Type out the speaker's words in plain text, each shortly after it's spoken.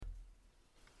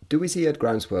do we see at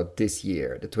Groundswell this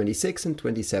year, the 26th and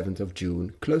 27th of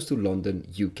June, close to London,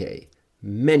 UK.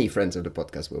 Many friends of the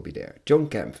podcast will be there. John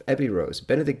Kempf, Abby Rose,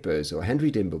 Benedict Bösel,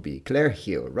 Henry Dimbleby, Claire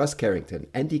Hill, Russ Carrington,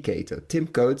 Andy Cato, Tim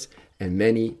Coates, and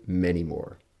many, many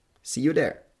more. See you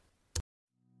there.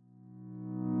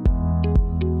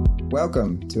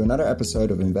 Welcome to another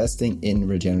episode of Investing in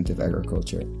Regenerative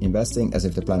Agriculture, Investing as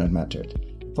if the Planet Mattered,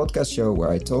 a podcast show where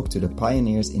I talk to the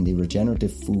pioneers in the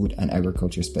regenerative food and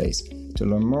agriculture space to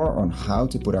learn more on how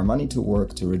to put our money to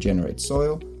work to regenerate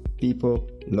soil, people,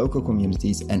 local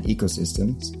communities and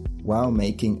ecosystems while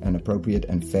making an appropriate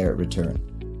and fair return.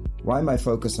 Why my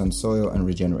focus on soil and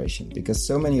regeneration? Because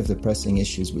so many of the pressing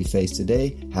issues we face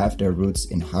today have their roots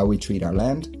in how we treat our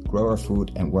land, grow our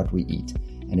food and what we eat.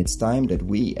 And it's time that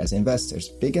we as investors,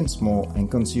 big and small,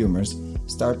 and consumers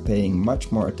start paying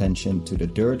much more attention to the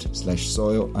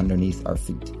dirt/soil underneath our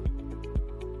feet.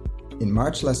 In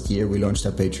March last year, we launched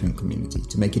our Patreon community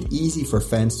to make it easy for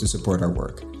fans to support our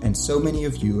work, and so many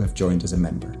of you have joined as a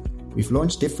member. We've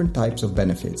launched different types of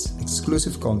benefits,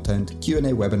 exclusive content,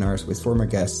 Q&A webinars with former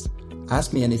guests,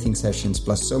 Ask Me Anything sessions,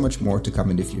 plus so much more to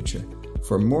come in the future.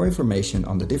 For more information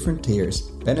on the different tiers,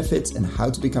 benefits and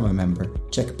how to become a member,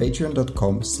 check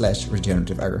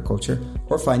patreon.com/regenerative agriculture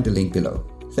or find the link below.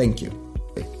 Thank you.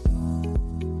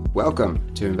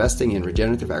 Welcome to Investing in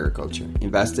Regenerative Agriculture,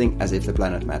 investing as if the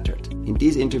planet mattered. In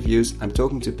these interviews, I'm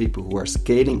talking to people who are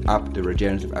scaling up the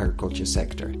regenerative agriculture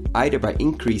sector, either by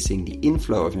increasing the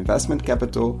inflow of investment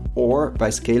capital or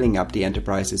by scaling up the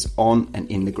enterprises on and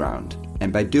in the ground.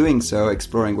 And by doing so,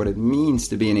 exploring what it means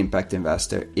to be an impact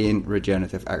investor in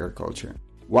regenerative agriculture.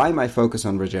 Why my focus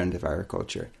on regenerative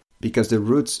agriculture? Because the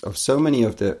roots of so many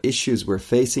of the issues we're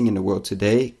facing in the world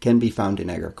today can be found in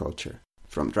agriculture.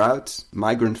 From droughts,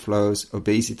 migrant flows,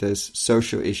 obesity,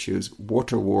 social issues,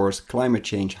 water wars, climate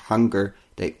change, hunger,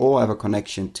 they all have a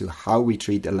connection to how we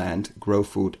treat the land, grow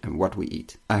food and what we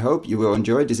eat. I hope you will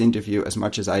enjoy this interview as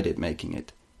much as I did making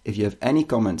it. If you have any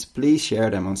comments, please share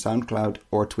them on SoundCloud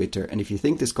or Twitter. And if you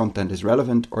think this content is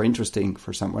relevant or interesting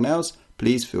for someone else,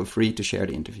 please feel free to share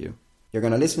the interview. You're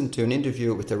going to listen to an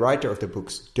interview with the writer of the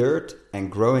books Dirt and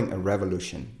Growing a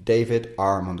Revolution, David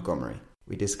R. Montgomery.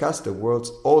 We discussed the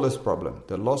world's oldest problem,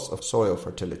 the loss of soil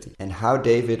fertility, and how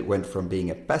David went from being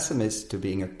a pessimist to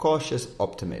being a cautious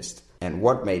optimist, and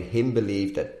what made him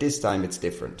believe that this time it's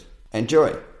different.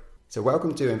 Enjoy! So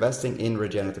welcome to Investing in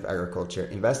Regenerative Agriculture,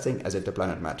 investing as if the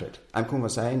planet mattered. I'm Koen van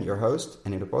Zijn, your host,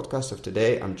 and in the podcast of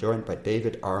today I'm joined by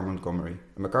David R. Montgomery,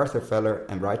 a MacArthur Fellow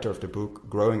and writer of the book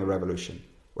Growing a Revolution,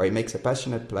 where he makes a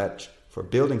passionate pledge for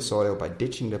building soil by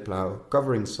ditching the plow,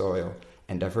 covering soil,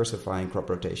 and diversifying crop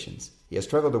rotations. He has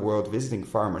traveled the world visiting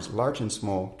farmers, large and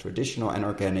small, traditional and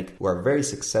organic, who are very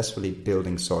successfully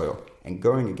building soil and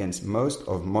going against most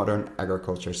of modern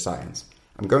agriculture science.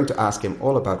 I'm going to ask him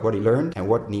all about what he learned and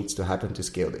what needs to happen to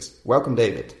scale this. Welcome,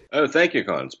 David. Oh, thank you,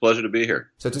 Con. It's a pleasure to be here.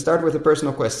 So to start with a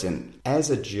personal question, as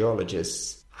a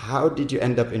geologist, how did you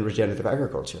end up in regenerative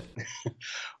agriculture?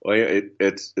 Well,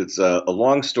 it's a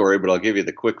long story, but I'll give you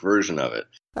the quick version of it.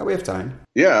 Now we have time.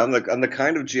 Yeah, I'm the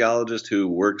kind of geologist who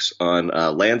works on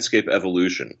landscape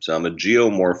evolution. So I'm a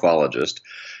geomorphologist.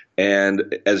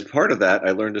 And as part of that,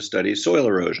 I learned to study soil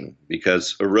erosion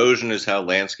because erosion is how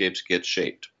landscapes get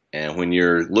shaped. And when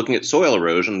you're looking at soil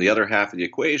erosion, the other half of the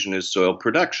equation is soil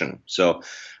production. So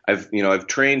I've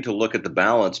trained to look at the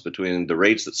balance between the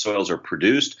rates that soils are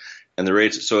produced and the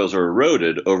rates that soils are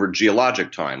eroded over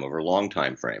geologic time, over long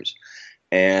time frames.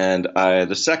 And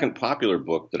the second popular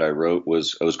book that I wrote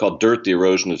was called Dirt, the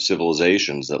Erosion of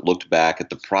Civilizations, that looked back at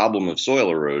the problem of soil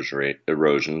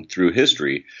erosion through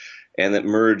history, and that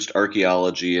merged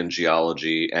archaeology and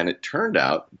geology. And it turned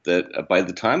out that by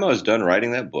the time I was done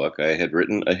writing that book, I had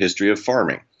written a history of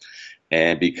farming.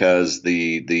 And because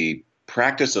the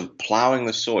practice of plowing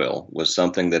the soil was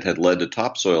something that had led to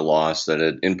topsoil loss that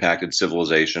had impacted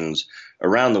civilizations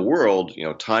around the world,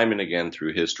 time and again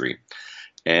through history.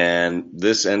 And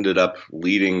this ended up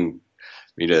leading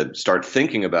me to start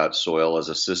thinking about soil as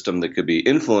a system that could be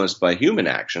influenced by human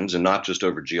actions and not just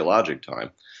over geologic time.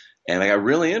 And I got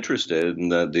really interested in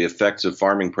the effects of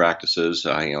farming practices,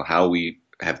 how we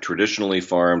have traditionally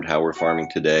farmed, how we're farming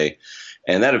today.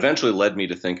 And that eventually led me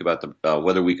to think about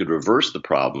whether we could reverse the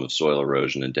problem of soil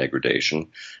erosion and degradation.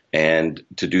 And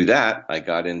to do that, I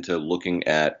got into looking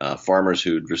at farmers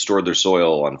who'd restored their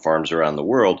soil on farms around the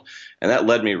world. And that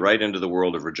led me right into the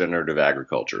world of regenerative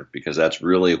agriculture, because that's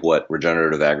really what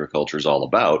regenerative agriculture is all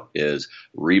about, is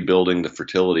rebuilding the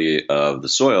fertility of the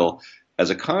soil as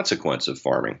a consequence of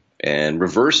farming and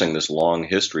reversing this long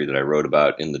history that I wrote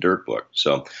about in the Dirt book.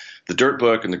 So the Dirt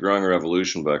book and the Growing a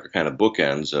Revolution book are kind of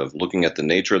bookends of looking at the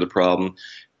nature of the problem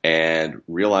and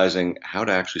realizing how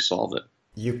to actually solve it.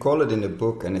 You call it in the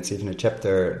book, and it's even a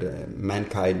chapter,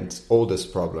 mankind's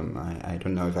oldest problem. I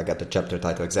don't know if I got the chapter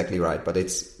title exactly right, but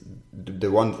it's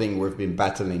the one thing we've been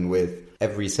battling with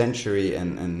every century,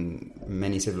 and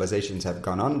many civilizations have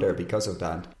gone under because of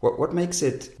that. What makes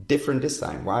it different this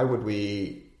time? Why would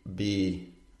we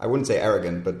be, I wouldn't say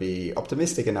arrogant, but be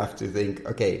optimistic enough to think,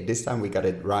 okay, this time we got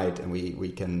it right, and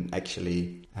we can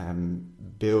actually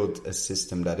build a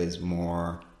system that is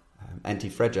more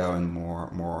anti-fragile and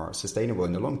more sustainable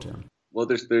in the long term? Well,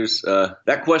 there's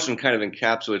that question kind of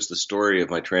encapsulates the story of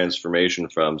my transformation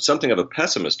from something of a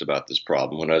pessimist about this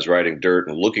problem when I was writing Dirt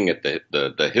and looking at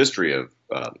the history of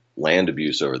land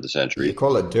abuse over the century. You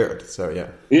call it dirt, so yeah.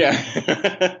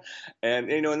 Yeah. And,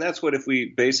 and that's what, if we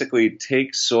basically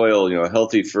take soil, a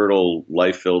healthy, fertile,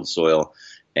 life-filled soil,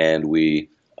 and we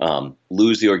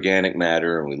lose the organic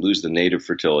matter and we lose the native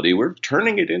fertility, we're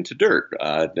turning it into dirt,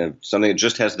 something that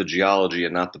just has the geology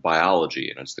and not the biology.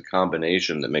 And it's the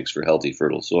combination that makes for healthy,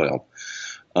 fertile soil.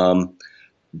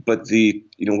 But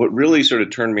what really sort of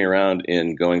turned me around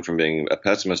in going from being a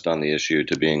pessimist on the issue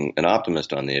to being an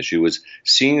optimist on the issue was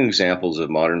seeing examples of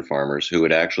modern farmers who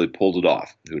had actually pulled it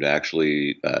off, who'd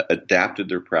actually adapted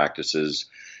their practices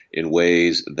in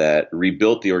ways that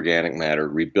rebuilt the organic matter,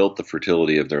 rebuilt the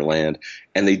fertility of their land,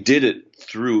 and they did it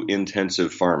through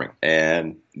intensive farming.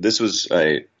 And this was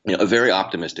a very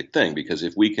optimistic thing, because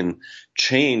if we can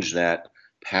change that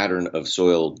pattern of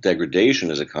soil degradation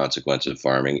as a consequence of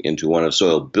farming into one of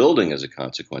soil building as a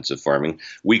consequence of farming,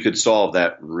 we could solve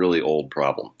that really old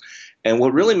problem. And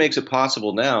what really makes it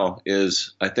possible now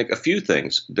is, I think, a few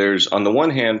things. There's, on the one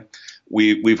hand,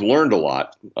 we've learned a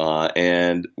lot,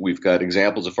 and we've got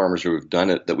examples of farmers who have done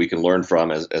it that we can learn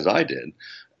from, as I did.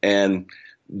 And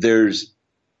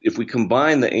if we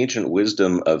combine the ancient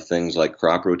wisdom of things like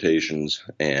crop rotations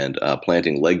and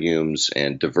planting legumes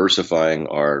and diversifying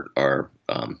our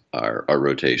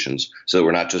rotations, so that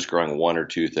we're not just growing one or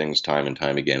two things time and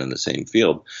time again in the same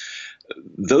field,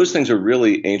 those things are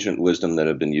really ancient wisdom that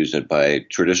have been used by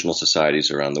traditional societies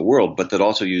around the world, but that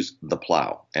also use the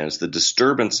plow. And it's the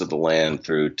disturbance of the land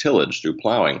through tillage, through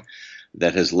plowing,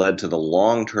 that has led to the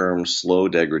long-term slow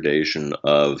degradation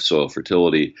of soil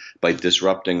fertility by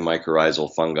disrupting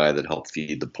mycorrhizal fungi that help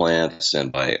feed the plants,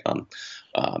 and by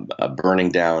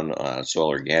burning down soil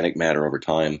organic matter over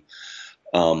time.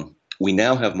 We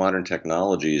now have modern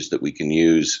technologies that we can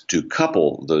use to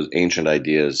couple those ancient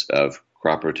ideas of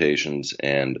crop rotations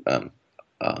and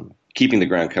keeping the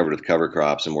ground covered with cover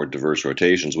crops and more diverse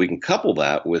rotations. We can couple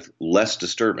that with less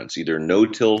disturbance, either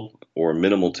no-till or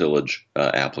minimal tillage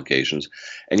applications.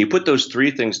 And you put those three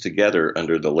things together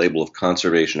under the label of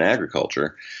conservation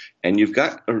agriculture, and you've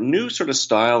got a new sort of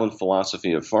style and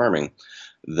philosophy of farming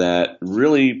that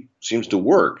really seems to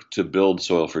work to build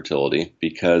soil fertility,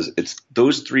 because it's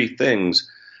those three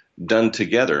things done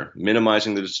together,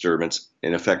 minimizing the disturbance,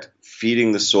 in effect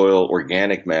feeding the soil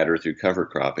organic matter through cover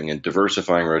cropping and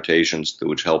diversifying rotations,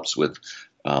 which helps with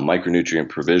micronutrient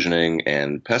provisioning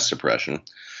and pest suppression.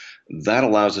 That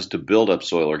allows us to build up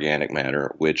soil organic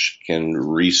matter, which can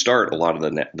restart a lot of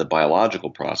the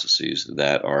biological processes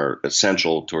that are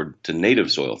essential to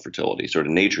native soil fertility, sort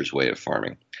of nature's way of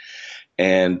farming.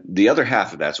 And the other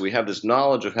half of that, so we have this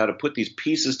knowledge of how to put these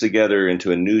pieces together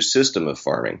into a new system of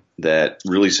farming that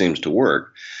really seems to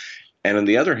work. And on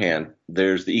the other hand,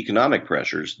 there's the economic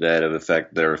pressures that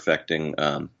are affecting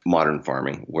modern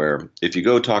farming, where if you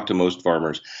go talk to most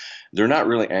farmers, they're not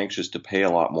really anxious to pay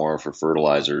a lot more for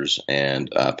fertilizers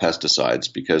and pesticides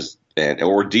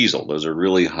or diesel. Those are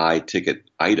really high ticket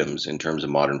items in terms of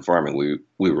modern farming.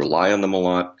 We rely on them a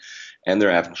lot. And they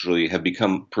actually have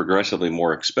become progressively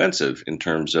more expensive in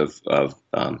terms of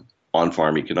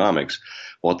on-farm economics.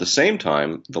 While at the same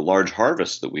time, the large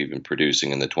harvests that we've been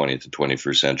producing in the 20th and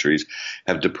 21st centuries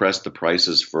have depressed the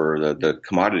prices for the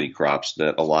commodity crops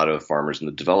that a lot of farmers in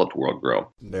the developed world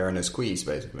grow. They're in a squeeze,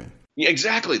 basically. Yeah,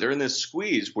 exactly. They're in this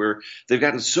squeeze where they've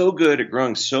gotten so good at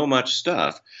growing so much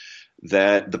stuff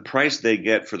that the price they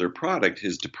get for their product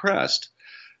is depressed,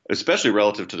 especially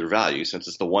relative to their value, since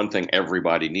it's the one thing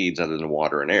everybody needs other than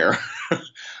water and air.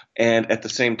 And at the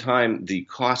same time, the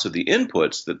cost of the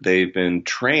inputs that they've been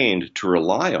trained to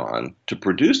rely on to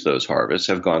produce those harvests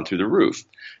have gone through the roof.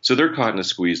 So they're caught in a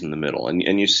squeeze in the middle.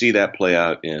 And you see that play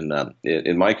out in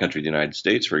my country, the United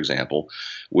States, for example,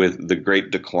 with the great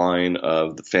decline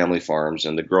of the family farms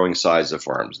and the growing size of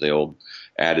farms. The old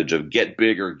adage of get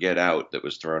big or get out that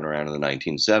was thrown around in the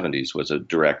 1970s was a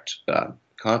direct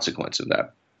consequence of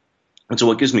that. And so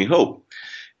what gives me hope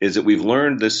is that we've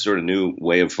learned this sort of new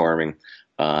way of farming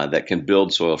that can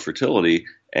build soil fertility.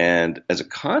 And as a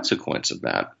consequence of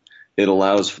that, It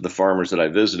allows the farmers that I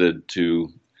visited to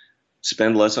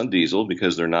spend less on diesel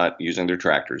because they're not using their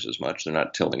tractors as much. They're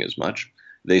not tilling as much.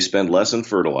 They spend less on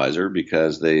fertilizer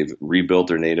because they've rebuilt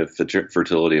their native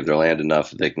fertility of their land enough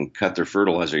that they can cut their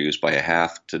fertilizer use by a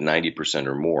half to 90%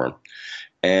 or more.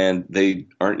 And they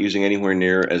aren't using anywhere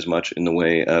near as much in the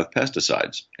way of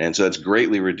pesticides. And so that's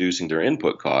greatly reducing their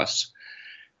input costs.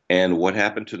 And what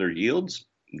happened to their yields?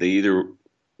 They either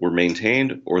were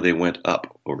maintained or they went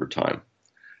up over time.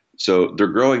 So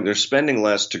they're spending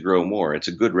less to grow more. It's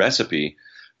a good recipe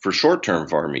for short-term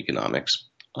farm economics.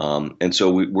 And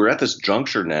so we're at this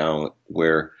juncture now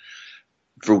where,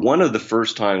 for one of the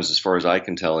first times, as far as I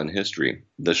can tell in history,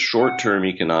 the short-term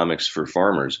economics for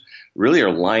farmers really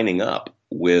are lining up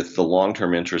with the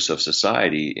long-term interests of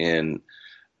society in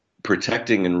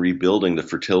protecting and rebuilding the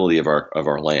fertility of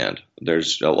our land.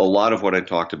 There's a lot of what I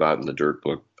talked about in the Dirt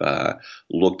book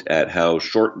looked at how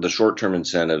the short-term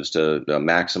incentives to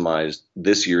maximize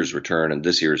this year's return and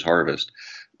this year's harvest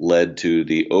led to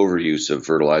the overuse of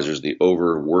fertilizers, the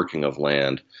overworking of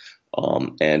land,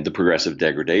 and the progressive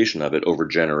degradation of it over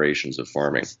generations of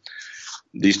farming.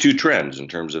 These two trends, in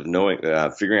terms of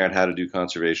figuring out how to do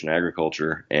conservation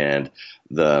agriculture and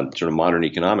the sort of modern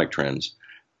economic trends,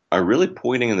 are really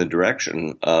pointing in the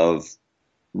direction of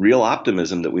real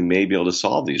optimism that we may be able to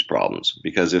solve these problems.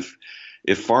 Because if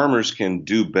farmers can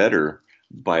do better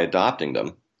by adopting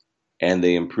them, and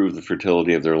they improve the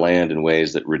fertility of their land in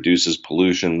ways that reduces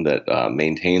pollution, that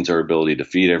maintains our ability to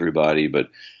feed everybody, but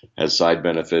has side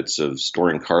benefits of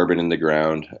storing carbon in the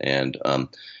ground and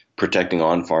protecting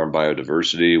on-farm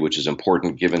biodiversity, which is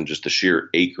important given just the sheer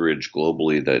acreage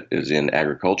globally that is in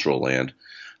agricultural land.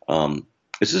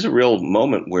 This is a real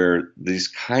moment where these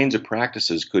kinds of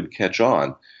practices could catch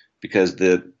on, because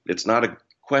it's not a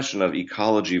question of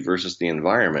ecology versus the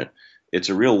environment. It's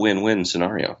a real win-win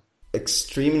scenario.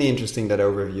 Extremely interesting, that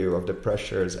overview of the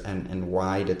pressures and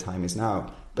why the time is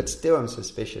now. But still, I'm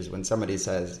suspicious when somebody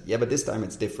says, yeah, but this time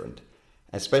it's different.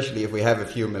 Especially if we have a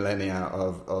few millennia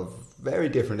of very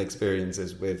different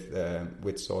experiences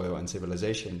with soil and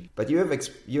civilization. But you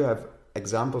have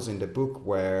examples in the book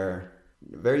where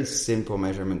very simple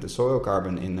measurement, the soil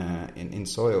carbon in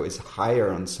soil is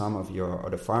higher on some of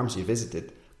the farms you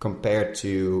visited compared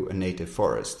to a native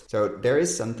forest. So there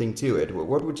is something to it.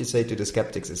 What would you say to the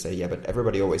skeptics that say, yeah, but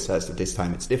everybody always says that this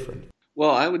time it's different? Well,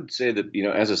 I would say that,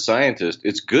 as a scientist,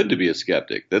 it's good to be a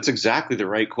skeptic. That's exactly the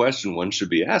right question one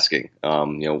should be asking.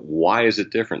 Why is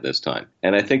it different this time?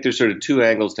 And I think there's sort of two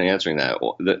angles to answering that.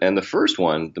 And the first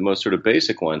one, the most sort of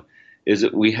basic one, is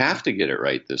that we have to get it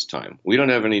right this time. We don't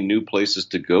have any new places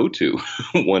to go to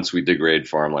once we degrade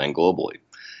farmland globally.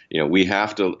 We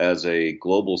have to, as a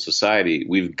global society,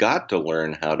 we've got to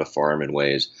learn how to farm in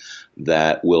ways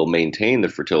that will maintain the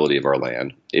fertility of our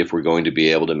land if we're going to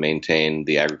be able to maintain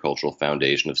the agricultural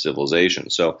foundation of civilization.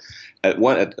 So at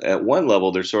one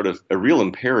level, there's sort of a real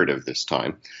imperative this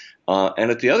time. And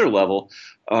at the other level,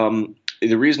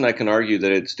 the reason I can argue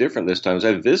that it's different this time is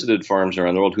I've visited farms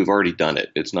around the world who've already done it.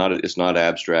 It's not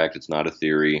abstract. It's not a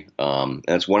theory. And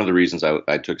it's one of the reasons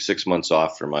I took 6 months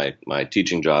off from my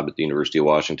teaching job at the University of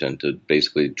Washington to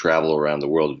basically travel around the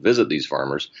world and visit these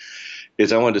farmers,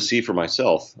 is I wanted to see for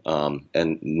myself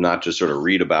and not just sort of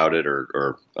read about it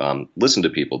or listen to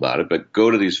people about it, but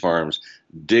go to these farms,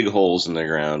 dig holes in the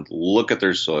ground, look at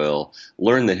their soil,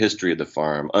 learn the history of the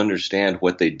farm, understand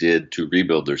what they did to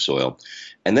rebuild their soil,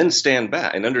 and then stand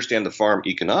back and understand the farm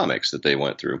economics that they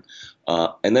went through,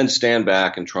 and then stand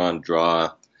back and try and draw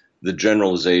the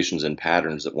generalizations and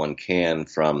patterns that one can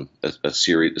from a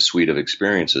suite of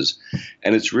experiences.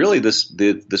 And it's really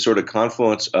the sort of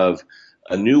confluence of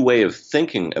a new way of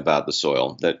thinking about the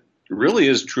soil that really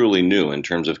is truly new in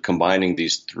terms of combining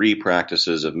these three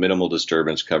practices of minimal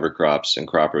disturbance, cover crops, and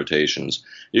crop rotations.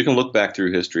 You can look back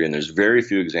through history, and there's very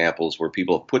few examples where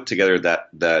people have put together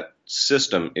that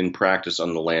system in practice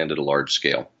on the land at a large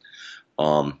scale.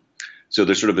 So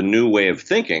there's sort of a new way of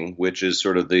thinking, which is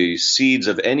sort of the seeds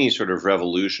of any sort of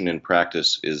revolution in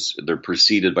practice. They're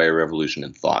preceded by a revolution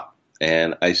in thought.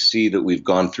 And I see that we've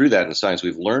gone through that in science.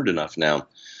 We've learned enough now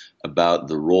about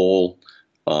the role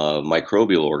of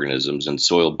microbial organisms and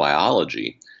soil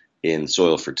biology in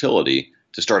soil fertility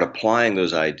to start applying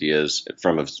those ideas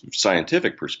from a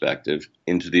scientific perspective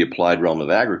into the applied realm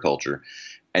of agriculture.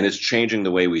 And it's changing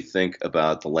the way we think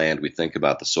about the land, we think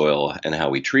about the soil, and how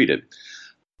we treat it.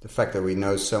 The fact that we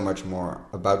know so much more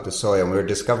about the soil, and we're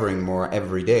discovering more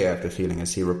every day, I have the feeling. I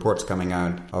see reports coming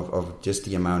out of just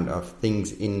the amount of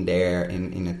things in there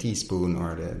in a teaspoon,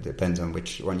 or depends on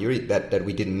which one you read, that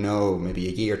we didn't know maybe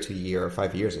a year, 2 years, or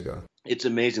 5 years ago. it's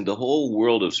amazing. The whole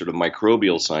world of sort of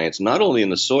microbial science, not only in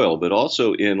the soil, but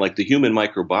also in like the human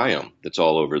microbiome that's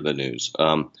all over the news,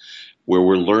 where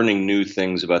we're learning new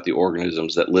things about the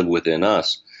organisms that live within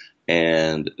us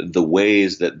and the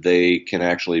ways that they can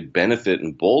actually benefit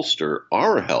and bolster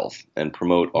our health and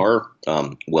promote our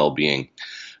well-being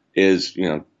is,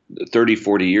 30,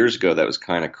 40 years ago, that was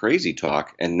kind of crazy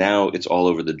talk. And now it's all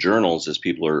over the journals as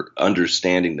people are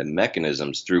understanding the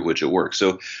mechanisms through which it works.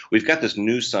 So we've got this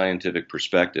new scientific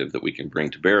perspective that we can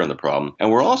bring to bear on the problem.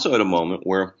 And we're also at a moment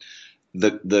where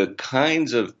the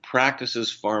kinds of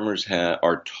practices farmers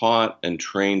are taught and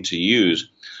trained to use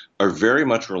are very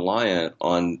much reliant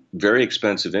on very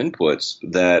expensive inputs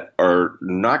that are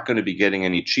not going to be getting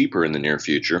any cheaper in the near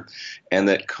future, and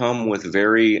that come with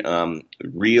very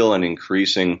real and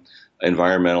increasing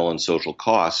environmental and social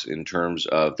costs in terms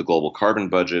of the global carbon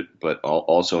budget, but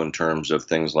also in terms of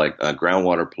things like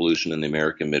groundwater pollution in the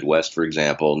American Midwest, for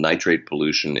example, nitrate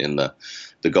pollution in the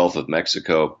Gulf of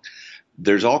Mexico.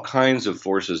 There's all kinds of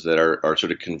forces that are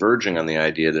sort of converging on the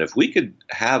idea that if we could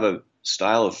have a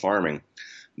style of farming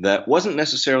that wasn't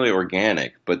necessarily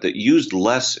organic, but that used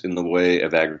less in the way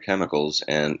of agrochemicals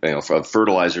and of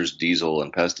fertilizers, diesel,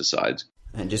 and pesticides.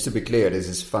 And just to be clear, this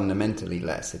is fundamentally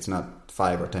less. It's not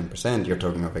 5 or 10%. You're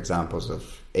talking of examples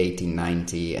of 80,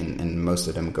 90, and most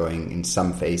of them going in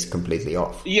some phase completely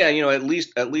off. Yeah, at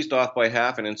least off by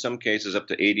half, and in some cases up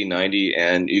to 80, 90.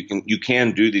 And you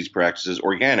can do these practices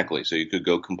organically, so you could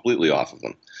go completely off of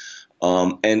them.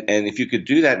 And if you could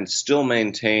do that and still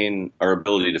maintain our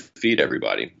ability to feed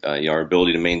everybody, our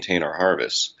ability to maintain our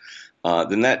harvests,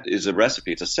 then that is a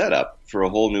recipe. It's a setup for a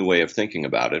whole new way of thinking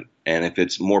about it. And if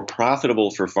it's more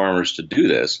profitable for farmers to do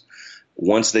this,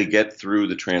 once they get through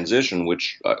the transition,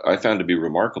 which I found to be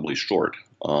remarkably short,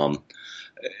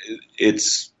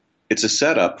 it's a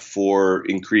setup for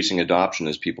increasing adoption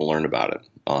as people learn about it.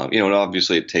 And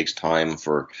obviously it takes time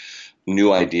for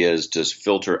new ideas to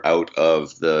filter out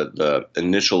of the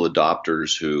initial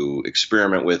adopters who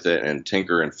experiment with it and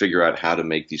tinker and figure out how to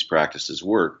make these practices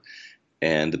work.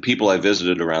 And the people I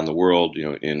visited around the world,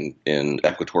 in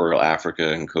equatorial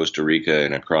Africa and Costa Rica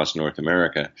and across North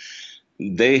America,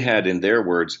 they had, in their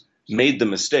words, made the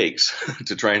mistakes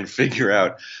to try and figure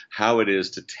out how it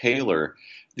is to tailor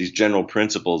these general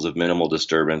principles of minimal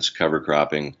disturbance, cover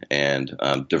cropping, and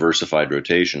diversified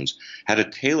rotations, how to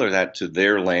tailor that to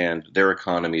their land, their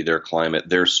economy, their climate,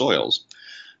 their soils.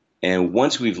 And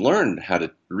once we've learned how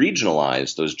to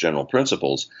regionalize those general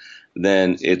principles,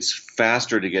 then it's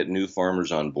faster to get new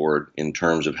farmers on board in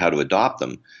terms of how to adopt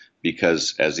them,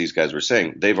 because, as these guys were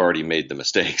saying, they've already made the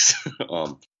mistakes.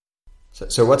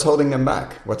 So what's holding them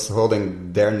back? What's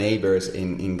holding their neighbors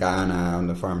in Ghana on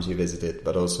the farms you visited,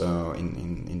 but also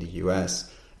in the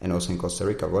US and also in Costa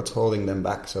Rica? What's holding them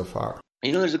back so far?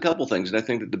 There's a couple things, and I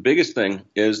think that the biggest thing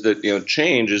is that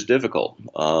change is difficult.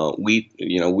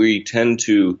 We tend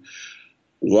to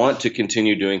want to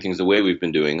continue doing things the way we've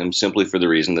been doing them, simply for the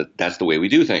reason that that's the way we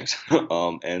do things,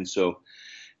 and so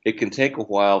it can take a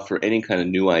while for any kind of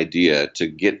new idea to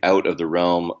get out of the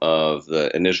realm of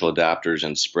the initial adapters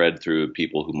and spread through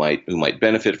people who might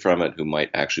benefit from it, who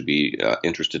might actually be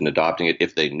interested in adopting it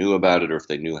if they knew about it or if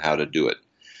they knew how to do it.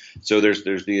 So there's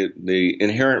the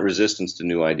inherent resistance to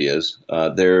new ideas.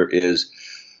 There is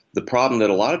the problem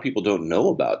that a lot of people don't know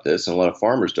about this, and a lot of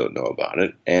farmers don't know about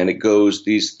it. And it goes,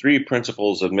 these three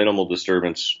principles of minimal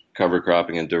disturbance, cover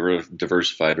cropping, and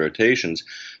diversified rotations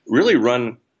really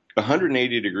run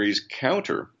 180 degrees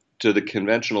counter to the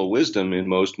conventional wisdom in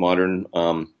most modern,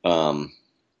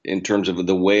 in terms of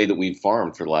the way that we've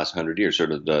farmed for the last 100 years,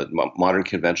 sort of the modern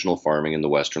conventional farming in the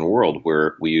Western world,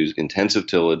 where we use intensive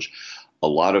tillage, a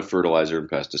lot of fertilizer and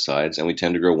pesticides, and we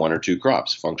tend to grow one or two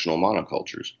crops, functional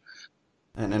monocultures.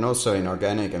 And also in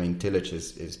organic, tillage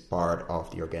is part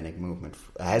of the organic movement,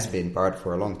 has been part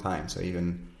for a long time. So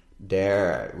even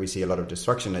there, we see a lot of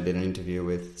destruction. I did an interview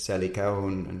with Sally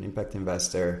Calhoun, an impact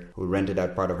investor, who rented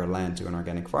out part of her land to an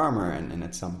organic farmer. And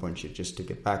at some point, she just took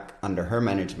it back under her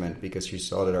management because she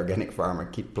saw that organic farmer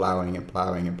keep plowing and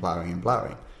plowing and plowing and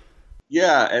plowing.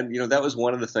 Yeah, and that was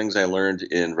one of the things I learned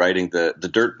in writing the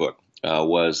Dirt book,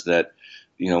 was that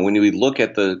when we look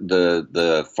at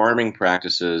the farming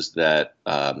practices that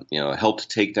helped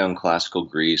take down classical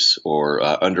Greece or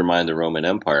undermine the Roman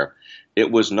Empire, it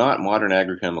was not modern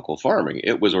agrochemical farming.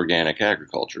 It was organic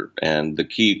agriculture. And the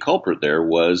key culprit there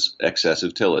was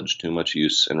excessive tillage, too much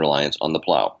use and reliance on the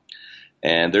plow.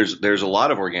 And there's a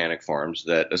lot of organic farms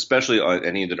that, especially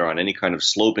that are on any kind of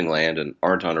sloping land and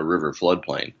aren't on a river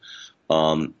floodplain,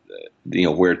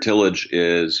 where tillage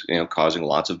is causing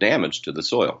lots of damage to the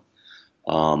soil.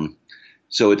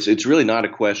 So it's really not a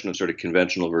question of sort of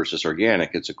conventional versus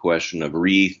organic. It's a question of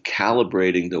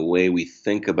recalibrating the way we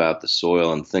think about the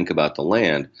soil and think about the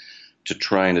land to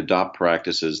try and adopt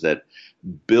practices that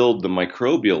build the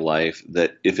microbial life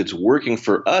that, if it's working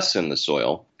for us in the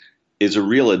soil, is a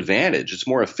real advantage. It's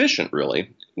more efficient,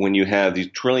 really, when you have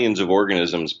these trillions of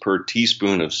organisms per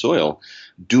teaspoon of soil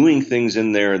doing things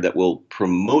in there that will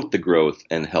promote the growth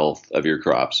and health of your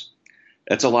crops.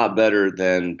 That's a lot better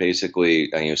than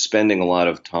basically spending a lot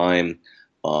of time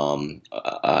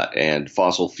and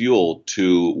fossil fuel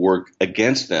to work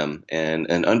against them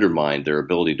and undermine their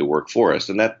ability to work for us.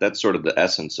 And that's sort of the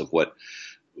essence of what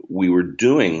we were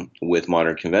doing with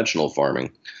modern conventional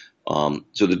farming.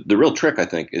 So the real trick, I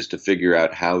think, is to figure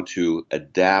out how to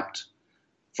adapt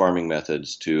farming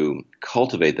methods to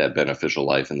cultivate that beneficial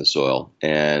life in the soil.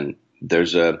 And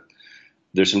there's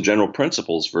some general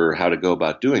principles for how to go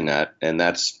about doing that. And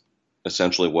that's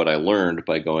essentially what I learned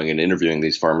by going and interviewing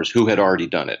these farmers who had already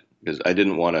done it, because I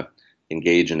didn't want to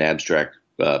engage in abstract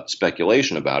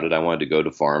speculation about it. I wanted to go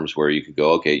to farms where you could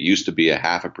go, okay, it used to be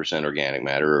 0.5% organic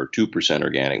matter or 2%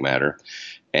 organic matter.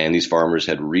 And these farmers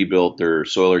had rebuilt their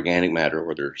soil organic matter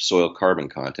or their soil carbon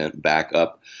content back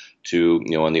up to,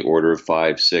 on the order of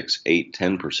 5, 6, 8,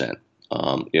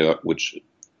 10%, which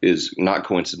is not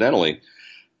coincidentally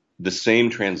the same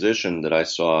transition that I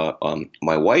saw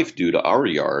my wife do to our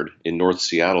yard in North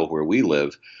Seattle, where we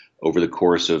live, over the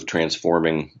course of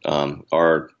transforming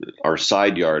our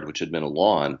side yard, which had been a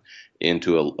lawn,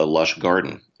 into a lush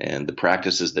garden. And the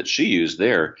practices that she used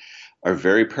there are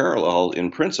very parallel in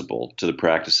principle to the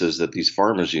practices that these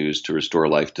farmers use to restore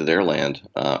life to their land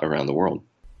around the world.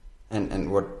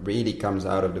 And what really comes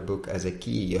out of the book as a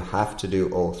key, you have to do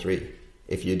all three.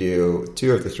 If you do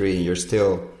two of the three and you're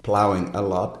still plowing a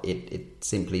lot, it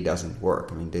simply doesn't work.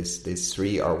 I mean, these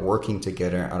three are working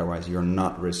together. Otherwise, you're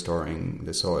not restoring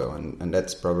the soil. And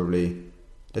that's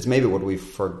maybe what we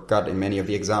forgot in many of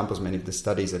the examples, many of the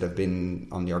studies that have been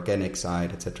on the organic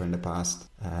side, etc. in the past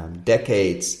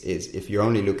decades, is if you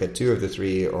only look at two of the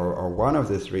three or one of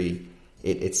the three,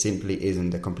 it simply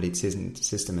isn't a complete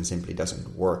system and simply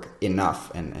doesn't work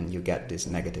enough, and you get these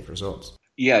negative results.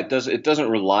 Yeah, it doesn't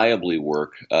reliably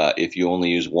work if you only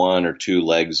use one or two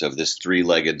legs of this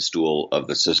three-legged stool of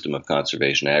the system of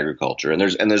conservation agriculture. And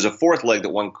there's a fourth leg that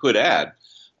one could add,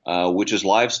 which is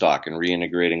livestock and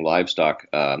reintegrating livestock,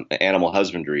 animal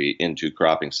husbandry into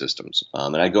cropping systems.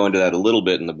 And I go into that a little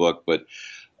bit in the book, but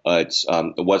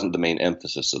it wasn't the main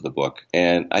emphasis of the book.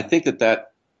 And I think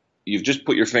that you've just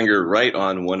put your finger right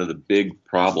on one of the big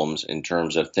problems in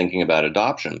terms of thinking about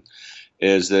adoption.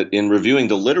 Is that in reviewing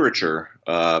the literature,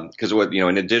 because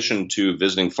in addition to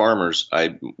visiting farmers,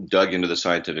 I dug into the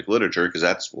scientific literature because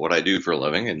that's what I do for a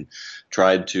living, and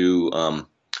tried to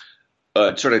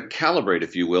sort of calibrate,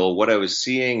 if you will, what I was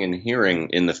seeing and hearing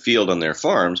in the field on their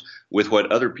farms with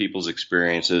what other people's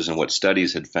experiences and what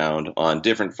studies had found on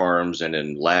different farms and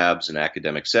in labs and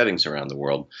academic settings around the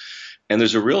world. And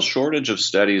there's a real shortage of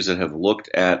studies that have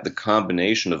looked at the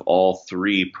combination of all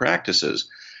three practices.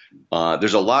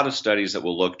 There's a lot of studies that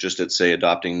will look just at, say,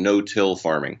 adopting no-till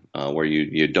farming, where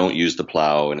you don't use the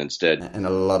plow and instead... And a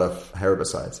lot of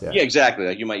herbicides, yeah. Yeah, exactly.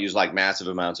 Like you might use massive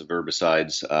amounts of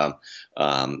herbicides,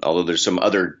 although there's some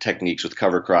other techniques with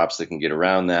cover crops that can get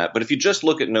around that. But if you just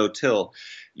look at no-till,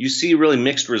 you see really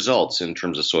mixed results in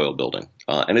terms of soil building.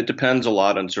 And it depends a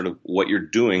lot on sort of what you're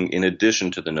doing in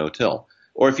addition to the no-till.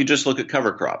 Or if you just look at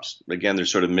cover crops, again,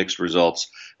 there's sort of mixed results.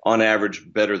 On average,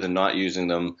 better than not using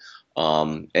them.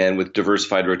 And with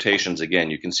diversified rotations,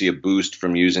 again, you can see a boost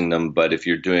from using them. But if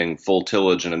you're doing full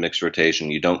tillage in a mixed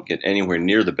rotation, you don't get anywhere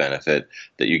near the benefit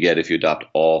that you get if you adopt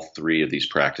all three of these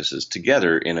practices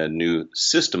together in a new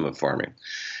system of farming.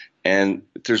 And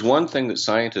if there's one thing that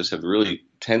scientists have really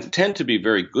tend to be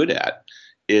very good at,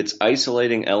 it's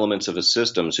isolating elements of a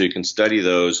system so you can study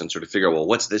those and sort of figure out, well,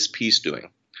 what's this piece doing?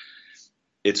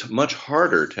 It's much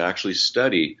harder to actually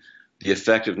study the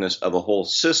effectiveness of a whole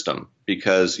system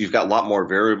because you've got a lot more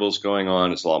variables going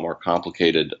on. It's a lot more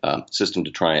complicated system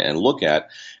to try and look at,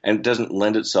 and it doesn't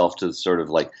lend itself to sort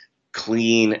of like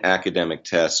clean academic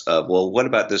tests of, well, what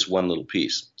about this one little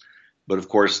piece? But of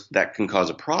course, that can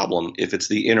cause a problem if it's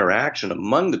the interaction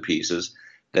among the pieces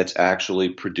that's actually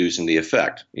producing the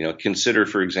effect. Consider,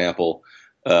 for example,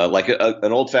 like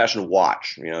an old-fashioned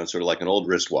watch, sort of like an old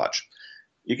wristwatch.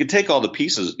 You could take all the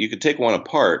pieces, you could take one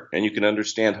apart, and you can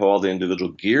understand how all the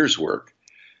individual gears work.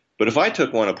 But if I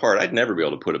took one apart, I'd never be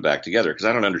able to put it back together because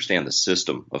I don't understand the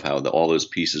system of how all those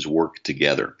pieces work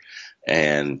together.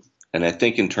 And I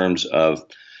think in terms of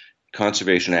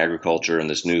conservation agriculture and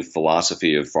this new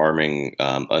philosophy of farming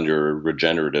under a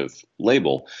regenerative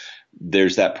label,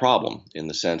 there's that problem in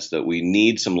the sense that we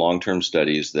need some long-term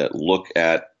studies that look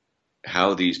at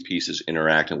how these pieces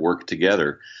interact and work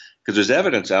together, because there's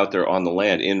evidence out there on the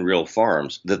land in real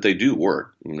farms that they do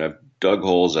work. I mean, I've dug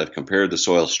holes, I've compared the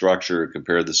soil structure,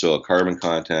 compared the soil carbon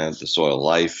content, the soil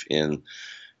life in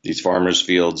these farmers'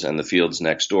 fields and the fields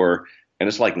next door, and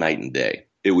it's like night and day.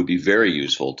 It would be very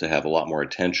useful to have a lot more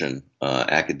attention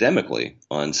academically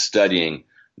on studying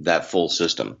that full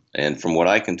system. And from what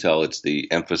I can tell, it's the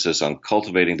emphasis on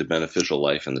cultivating the beneficial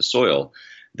life in the soil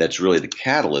that's really the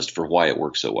catalyst for why it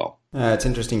works so well. It's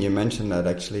interesting you mentioned that.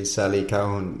 Actually, Sally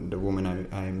Calhoun, the woman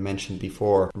I mentioned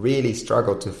before, really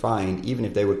struggled to find, even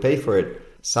if they would pay for it,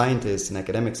 scientists and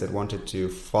academics that wanted to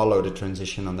follow the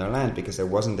transition on their land, because there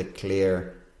wasn't a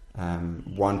clear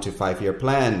 1 to 5 year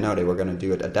plan. No, they were going to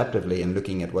do it adaptively and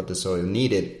looking at what the soil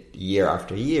needed year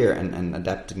after year and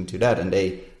adapting to that. And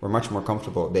they were much more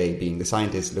comfortable, they being the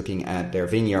scientists, looking at their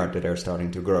vineyard that they're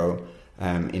starting to grow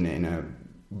in a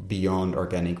beyond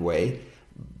organic way.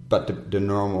 But the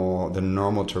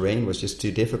normal terrain was just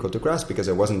too difficult to grasp, because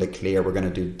it wasn't a clear, we're going to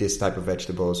do this type of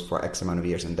vegetables for X amount of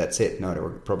years and that's it. No, there were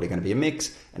probably going to be a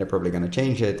mix, and they're probably going to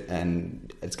change it,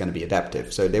 and it's going to be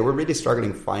adaptive. So they were really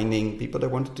struggling finding people that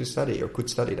wanted to study or could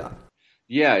study that.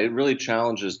 Yeah, it really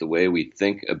challenges the way we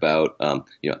think about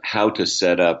how to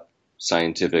set up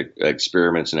scientific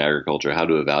experiments in agriculture, how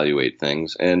to evaluate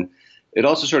things. And it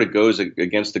also sort of goes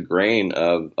against the grain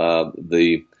of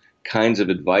the kinds of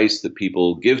advice that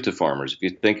people give to farmers. If you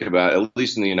think about, at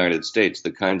least in the United States,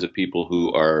 the kinds of people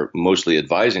who are mostly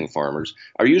advising farmers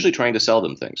are usually trying to sell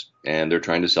them things, and they're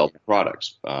trying to sell them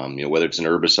products, whether it's an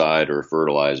herbicide or a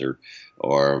fertilizer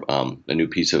or a new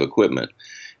piece of equipment.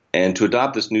 And to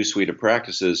adopt this new suite of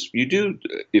practices, you do,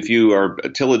 if you are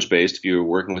tillage-based, if you're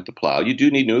working with the plow, you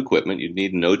do need new equipment. You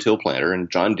need a no-till planter,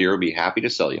 and John Deere will be happy to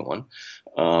sell you one.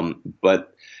 But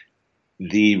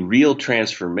the real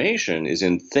transformation is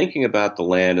in thinking about the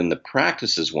land and the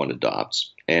practices one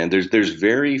adopts. And there's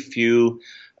very few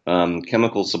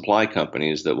chemical supply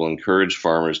companies that will encourage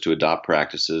farmers to adopt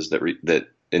practices that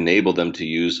enable them to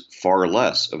use far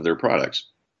less of their products.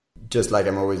 Just like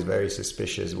I'm always very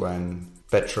suspicious when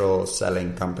petrol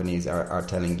selling companies are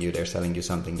telling you they're selling you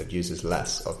something that uses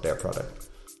less of their product.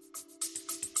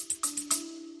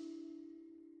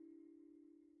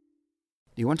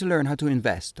 Do you want to learn how to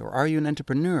invest, or are you an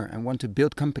entrepreneur and want to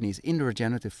build companies in the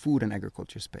regenerative food and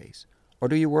agriculture space? Or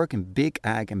do you work in big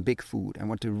ag and big food and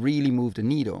want to really move the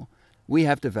needle? We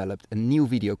have developed a new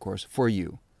video course for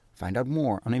you. Find out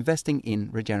more on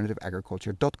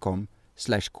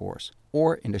investinginregenerativeagriculture.com/course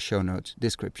or in the show notes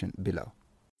description below.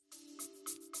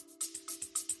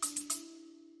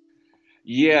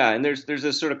 Yeah, and there's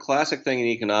this sort of classic thing in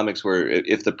economics where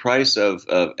if the price of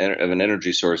an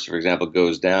energy source, for example,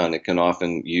 goes down, it can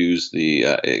often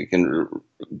it can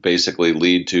basically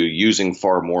lead to using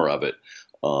far more of it.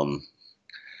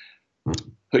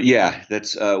 But yeah,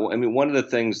 that's one of the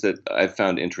things that I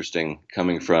found interesting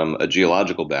coming from a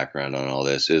geological background on all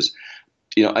this is,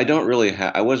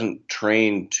 I wasn't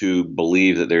trained to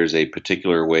believe that there's a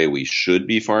particular way we should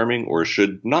be farming or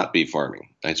should not be farming.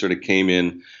 I sort of came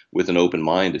in with an open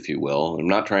mind, if you will. I'm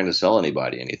not trying to sell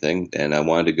anybody anything, and I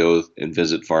wanted to go and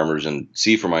visit farmers and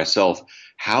see for myself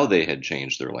how they had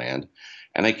changed their land.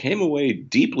 And I came away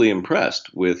deeply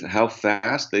impressed with how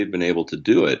fast they've been able to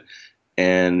do it,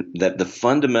 and that the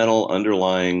fundamental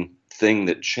underlying thing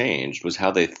that changed was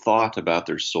how they thought about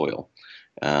their soil.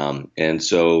 And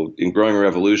so in Growing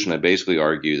Revolution, I basically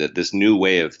argue that this new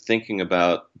way of thinking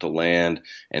about the land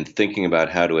and thinking about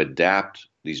how to adapt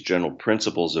these general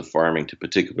principles of farming to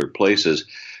particular places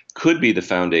could be the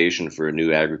foundation for a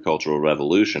new agricultural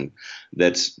revolution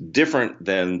that's different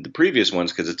than the previous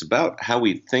ones, because it's about how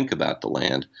we think about the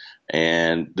land.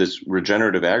 And this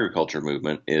regenerative agriculture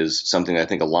movement is something I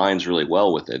think aligns really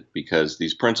well with it, because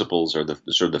these principles are the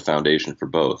sort of the foundation for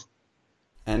both.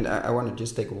 And I want to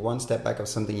just take one step back of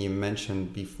something you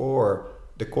mentioned before,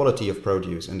 the quality of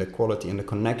produce and the quality and the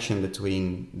connection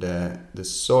between the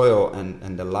soil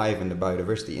and the life and the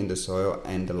biodiversity in the soil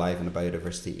and the life and the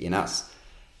biodiversity in us.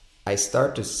 I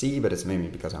start to see, but it's maybe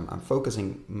because I'm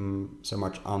focusing so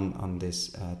much on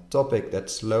this topic, that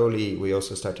slowly we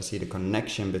also start to see the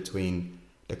connection between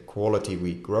the quality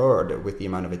we grow with the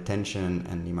amount of attention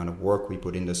and the amount of work we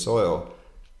put in the soil,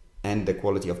 and the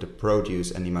quality of the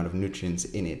produce and the amount of nutrients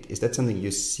in it. Is that something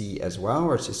you see as well,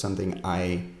 or is it something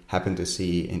I happen to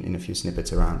see in a few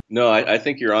snippets around? No, I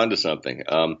think you're onto something.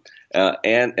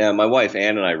 And my wife,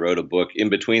 Ann, and I wrote a book in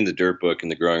between the Dirt book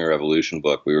and the Growing Revolution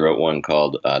book. We wrote one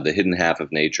called The Hidden Half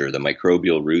of Nature, The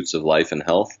Microbial Roots of Life and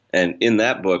Health. And in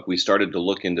that book, we started to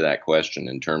look into that question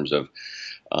in terms of,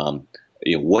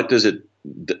 what does it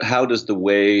how does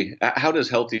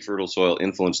healthy fertile soil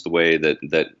influence the way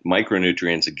that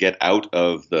micronutrients get out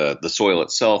of the soil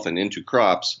itself and into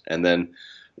crops, and then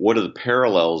what are the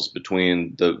parallels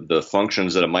between the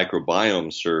functions that a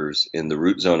microbiome serves in the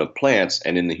root zone of plants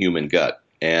and in the human gut?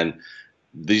 And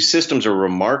these systems are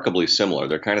remarkably similar.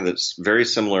 They're kind of very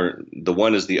similar. The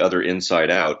one is the other inside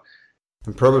out.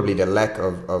 And probably the lack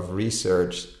of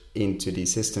research into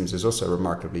these systems is also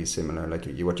remarkably similar. Like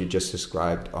what you just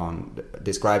described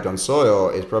on soil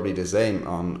is probably the same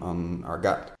on our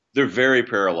gut. They're very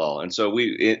parallel. And so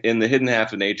we, in the Hidden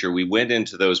Half of Nature, we went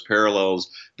into those parallels,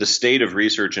 the state of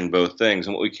research in both things.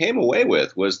 And what we came away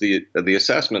with was the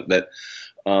assessment that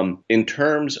in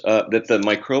terms that the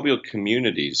microbial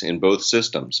communities in both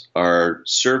systems are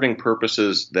serving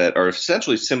purposes that are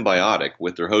essentially symbiotic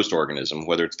with their host organism,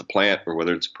 whether it's the plant or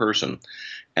whether it's a person.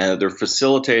 And they're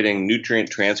facilitating nutrient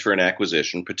transfer and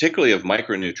acquisition, particularly of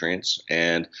micronutrients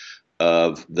and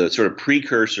of the sort of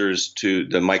precursors to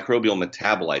the microbial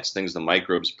metabolites, things the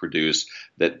microbes produce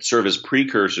that serve as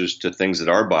precursors to things that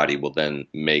our body will then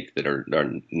make that are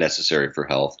necessary for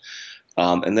health.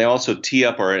 And they also tee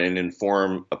up and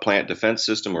inform a plant defense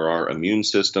system or our immune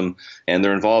system, and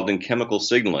they're involved in chemical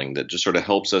signaling that just sort of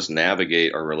helps us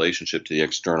navigate our relationship to the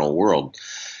external world.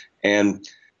 And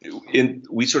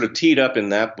we sort of teed up in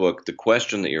that book the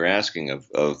question that you're asking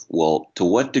of, well, to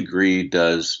what degree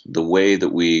does the way that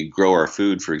we grow our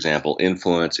food, for example,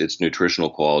 influence its nutritional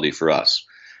quality for us?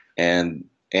 And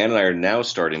Ann and I are now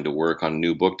starting to work on a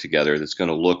new book together that's going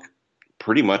to look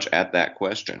pretty much at that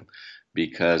question,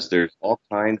 because there's all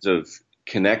kinds of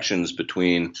connections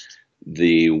between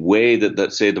the way that,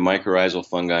 let's say, the mycorrhizal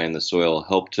fungi in the soil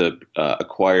help to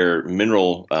acquire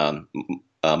mineral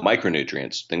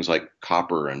micronutrients, things like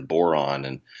copper and boron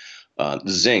and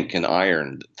zinc and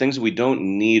iron, things we don't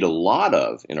need a lot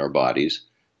of in our bodies,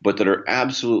 but that are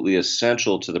absolutely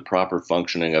essential to the proper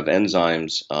functioning of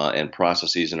enzymes and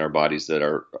processes in our bodies that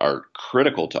are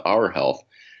critical to our health.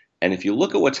 And if you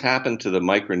look at what's happened to the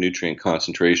micronutrient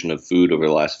concentration of food over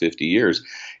the last 50 years,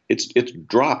 it's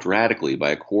dropped radically by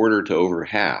a quarter to over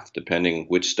half, depending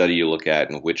which study you look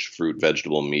at and which fruit,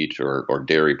 vegetable, meat, or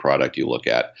dairy product you look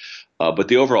at. But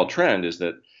the overall trend is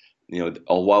that,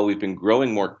 while we've been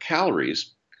growing more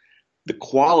calories, the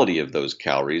quality of those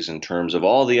calories in terms of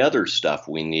all the other stuff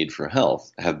we need for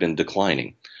health have been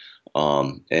declining.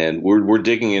 And we're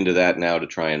digging into that now to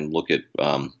try and look at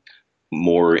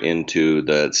more into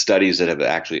the studies that have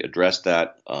actually addressed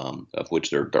that, of which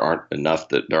there aren't enough,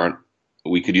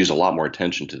 we could use a lot more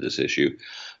attention to this issue.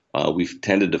 We've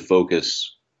tended to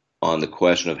focus on the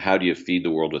question of how do you feed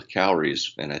the world with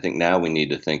calories, and I think now we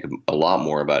need to think a lot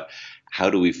more about how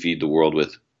do we feed the world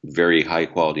with very high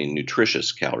quality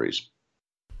nutritious calories.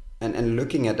 And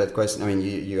looking at that question, I mean,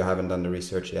 you haven't done the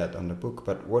research yet on the book,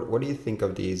 but what do you think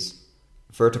of these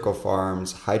vertical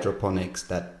farms, hydroponics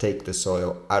that take the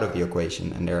soil out of the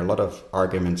equation? And there are a lot of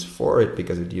arguments for it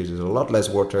because it uses a lot less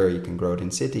water, you can grow it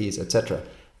in cities, etc.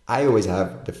 I always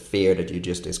have the fear that you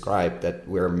just described, that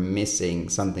we're missing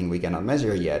something we cannot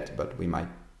measure yet, but we might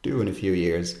do in a few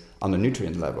years on the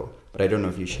nutrient level. But I don't know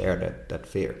if you share that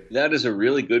fear. That is a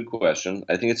really good question.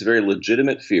 I think it's a very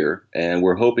legitimate fear, and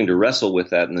we're hoping to wrestle with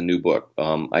that in the new book.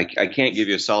 I can't give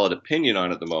you a solid opinion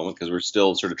on it at the moment because we're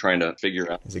still sort of trying to figure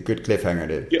out. It's a good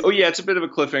cliffhanger, dude. Yeah, it's a bit of a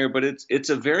cliffhanger, but it's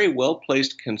a very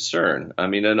well-placed concern. I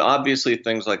mean, and obviously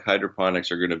things like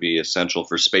hydroponics are going to be essential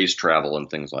for space travel and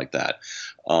things like that.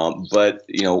 But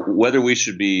whether we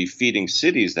should be feeding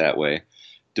cities that way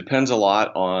depends a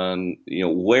lot on,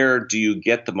 where do you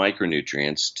get the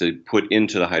micronutrients to put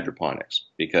into the hydroponics?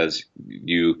 Because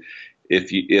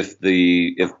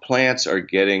if plants are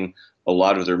getting a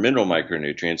lot of their mineral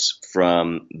micronutrients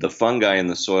from the fungi in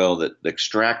the soil that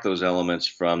extract those elements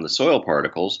from the soil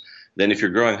particles, then if you're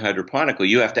growing hydroponically,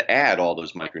 you have to add all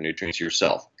those micronutrients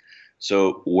yourself.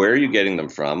 So where are you getting them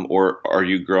from, or are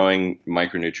you growing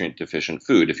micronutrient deficient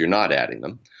food if you're not adding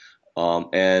them?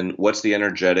 And what's the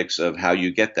energetics of how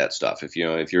you get that stuff? If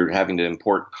you're having to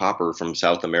import copper from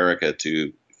South America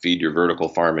to feed your vertical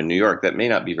farm in New York, that may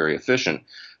not be very efficient.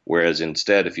 Whereas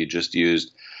instead, if you just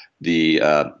used the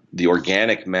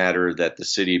organic matter that the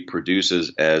city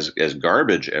produces as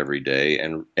garbage every day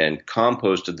and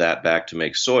composted that back to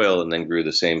make soil and then grew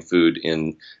the same food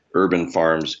in urban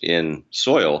farms in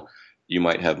soil, you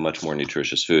might have much more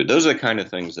nutritious food. Those are the kind of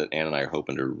things that Ann and I are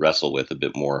hoping to wrestle with a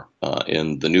bit more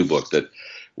in the new book that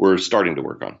we're starting to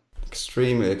work on.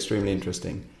 Extremely, extremely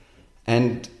interesting.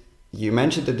 And you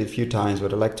mentioned it a few times,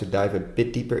 but I'd like to dive a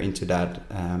bit deeper into that.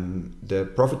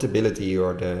 The profitability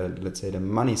or let's say the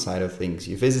money side of things.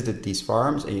 You visited these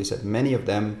farms and you said many of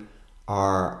them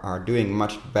are doing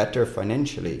much better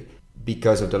financially.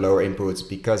 because of the lower inputs,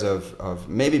 because of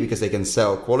maybe because they can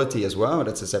sell quality as well.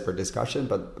 That's a separate discussion,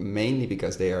 but mainly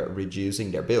because they are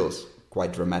reducing their bills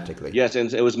quite dramatically. Yes,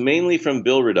 and it was mainly from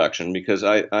bill reduction because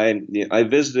I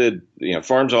visited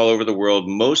farms all over the world,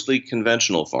 mostly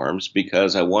conventional farms,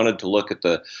 because I wanted to look at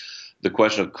the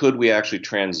question of could we actually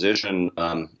transition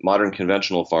modern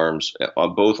conventional farms,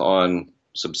 both on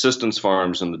subsistence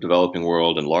farms in the developing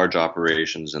world and large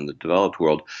operations in the developed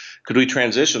world, could we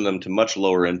transition them to much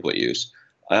lower input use?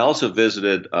 I also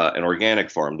visited an organic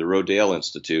farm, the Rodale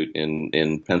Institute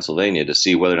in Pennsylvania, to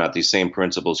see whether or not these same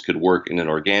principles could work in an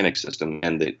organic system,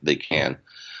 and they can.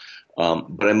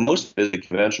 But I'm most visited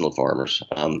conventional farmers,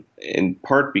 in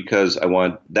part because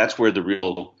that's where the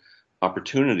real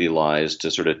opportunity lies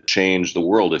to sort of change the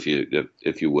world, if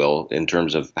you will, in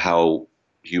terms of how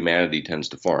humanity tends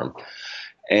to farm.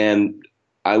 And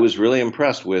I was really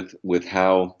impressed with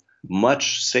how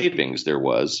much savings there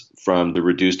was from the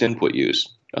reduced input use.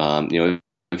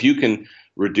 If you can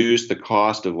reduce the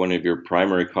cost of one of your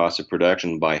primary costs of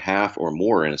production by half or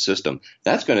more in a system,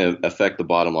 that's going to affect the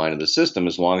bottom line of the system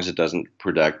as long as it doesn't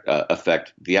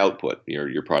affect the output,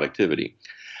 your productivity.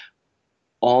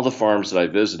 All the farms that I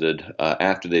visited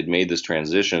after they'd made this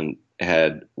transition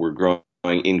were growing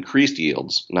increased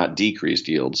yields, not decreased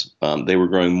yields. They were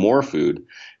growing more food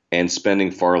and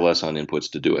spending far less on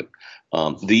inputs to do it.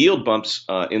 The yield bumps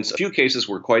in a few cases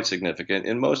were quite significant.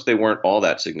 In most, they weren't all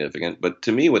that significant. But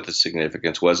to me, what the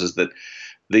significance is that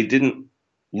they didn't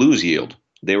lose yield.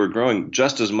 They were growing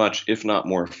just as much, if not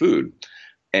more, food.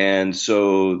 And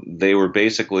so they were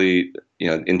basically,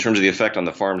 in terms of the effect on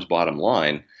the farm's bottom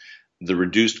line, the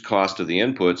reduced cost of the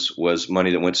inputs was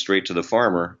money that went straight to the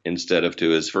farmer instead of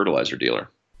to his fertilizer dealer.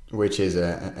 Which is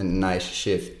a nice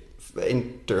shift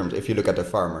in terms, if you look at the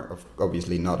farmer,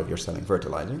 obviously not if you're selling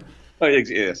fertilizer. Oh,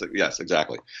 yes,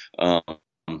 exactly.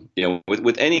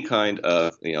 With any kind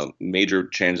of major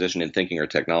transition in thinking or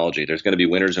technology, there's going to be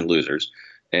winners and losers.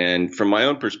 And from my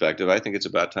own perspective, I think it's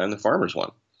about time the farmers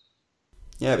won.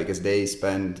 Yeah, because they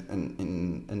spend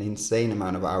an insane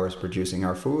amount of hours producing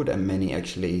our food, and many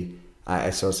actually,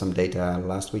 I saw some data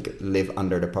last week, live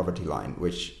under the poverty line,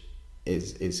 which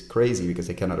is crazy because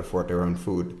they cannot afford their own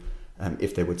food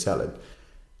if they would sell it.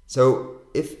 So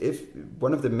if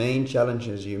one of the main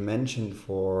challenges you mentioned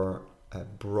for a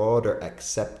broader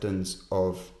acceptance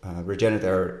of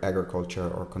regenerative agriculture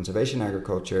or conservation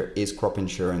agriculture is crop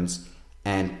insurance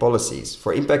and policies.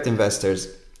 For impact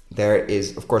investors, there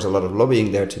is, of course, a lot of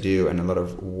lobbying there to do and a lot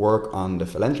of work on the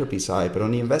philanthropy side, but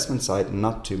on the investment side,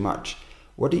 not too much.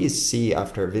 What do you see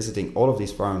after visiting all of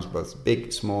these farms, both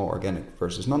big, small, organic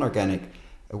versus non-organic?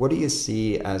 What do you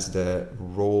see as the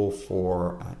role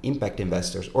for impact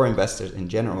investors or investors in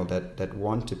general that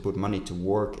want to put money to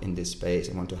work in this space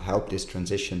and want to help this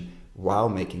transition while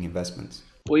making investments?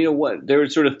 Well, there were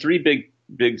sort of three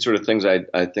big sort of things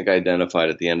I think I identified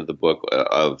at the end of the book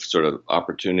of sort of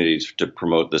opportunities to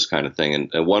promote this kind of thing.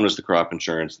 And one was the crop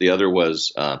insurance. The other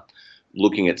was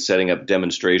looking at setting up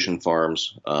demonstration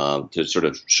farms to sort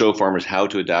of show farmers how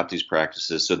to adopt these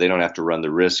practices so they don't have to run the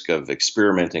risk of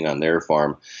experimenting on their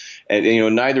farm. And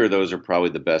neither of those are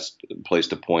probably the best place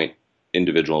to point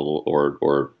individual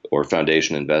or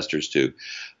foundation investors to.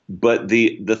 But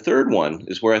the third one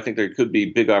is where I think there could be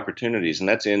big opportunities, and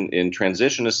that's in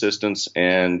transition assistance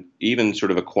and even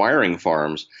sort of acquiring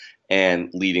farms and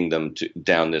leading them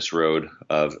down this road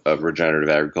of regenerative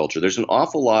agriculture. There's an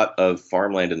awful lot of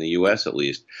farmland in the U.S., at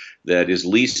least, that is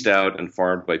leased out and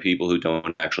farmed by people who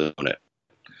don't actually own it.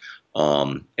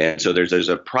 And so there's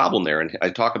a problem there, and I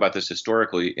talk about this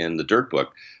historically in the Dirt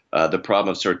book. The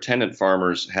problem of sort of tenant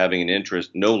farmers having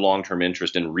no long-term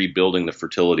interest in rebuilding the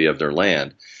fertility of their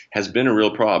land has been a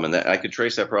real problem. And that I could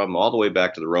trace that problem all the way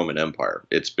back to the Roman Empire.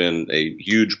 It's been a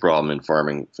huge problem in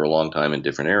farming for a long time in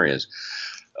different areas.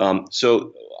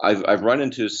 So I've run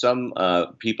into some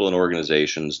people and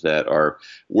organizations that are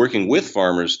working with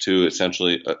farmers to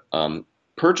essentially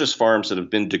purchase farms that have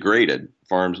been degraded,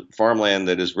 farmland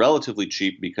that is relatively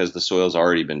cheap because the soil's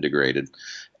already been degraded,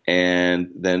 and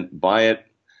then buy it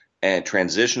and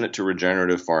transition it to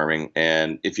regenerative farming.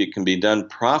 And if it can be done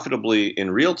profitably in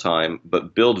real time,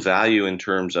 but build value in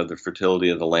terms of the fertility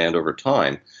of the land over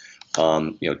time,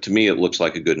 to me, it looks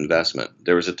like a good investment.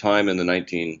 There was a time in the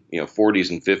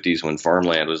 1940s and 50s when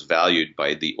farmland was valued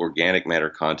by the organic matter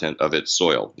content of its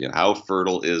soil. How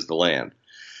fertile is the land?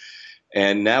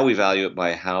 And now we value it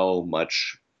by how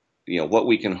much, what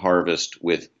we can harvest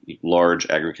with large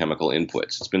agrochemical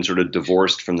inputs. It's been sort of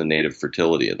divorced from the native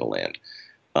fertility of the land.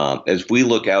 As we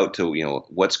look out to,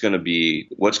 what's going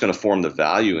to form the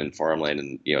value in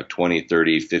farmland in, 20,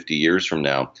 30, 50 years from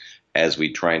now, as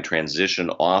we try and transition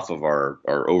off of our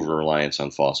over-reliance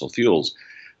on fossil fuels,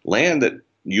 land that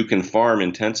you can farm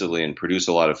intensively and produce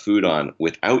a lot of food on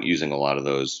without using a lot of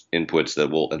those inputs that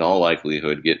will in all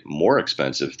likelihood get more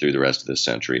expensive through the rest of this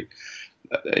century.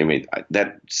 I mean,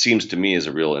 that seems to me as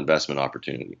a real investment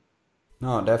opportunity.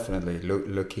 No, definitely.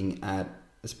 Looking at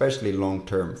especially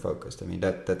long-term focused. I mean,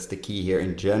 that's the key here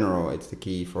in general. It's the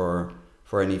key for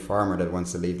any farmer that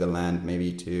wants to leave the land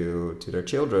maybe to their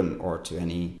children or to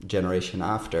any generation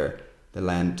after the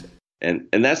land. And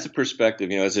that's the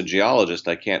perspective, as a geologist,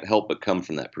 I can't help but come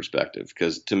from that perspective,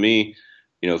 because to me,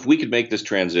 if we could make this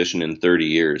transition in 30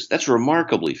 years, that's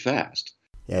remarkably fast.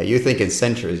 Yeah, you think in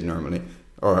centuries normally,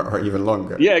 or even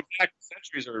longer. Yeah, exactly.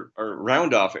 Centuries are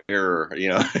round off error,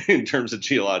 in terms of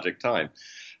geologic time.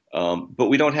 But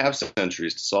we don't have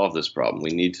centuries to solve this problem.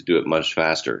 We need to do it much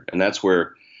faster. And that's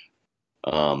where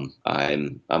I'm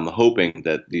hoping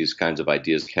that these kinds of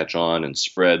ideas catch on and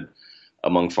spread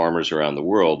among farmers around the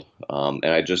world. And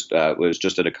I just was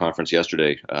just at a conference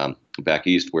yesterday back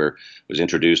east where I was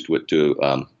introduced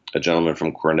to a gentleman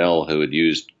from Cornell who had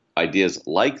used ideas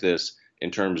like this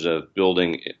in terms of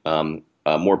building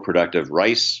more productive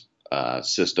rice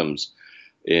systems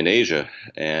in Asia,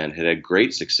 and had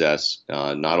great success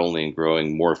not only in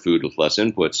growing more food with less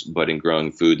inputs, but in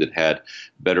growing food that had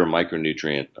better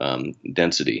micronutrient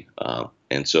density.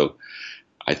 And so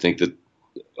I think that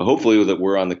hopefully that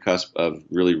we're on the cusp of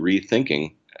really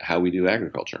rethinking how we do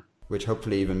agriculture. Which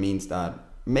hopefully even means that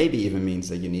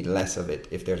you need less of it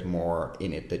if there's more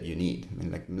in it that you need. I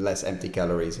mean, like less empty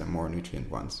calories and more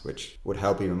nutrient ones, which would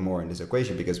help even more in this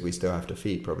equation because we still have to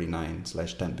feed probably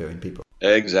 9/10 billion people.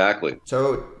 Exactly.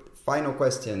 So final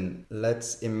question.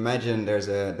 Let's imagine there's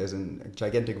a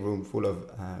gigantic room full of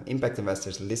impact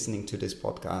investors listening to this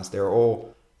podcast. They're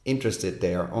all interested,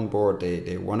 they are on board,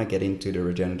 they want to get into the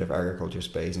regenerative agriculture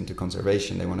space, into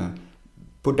conservation, they want to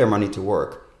put their money to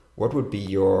work. What would be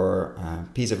your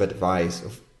piece of advice?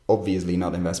 Obviously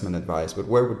not investment advice, but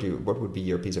what would be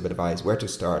your piece of advice? Where to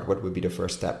start? What would be the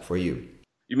first step for you?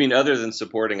 You mean other than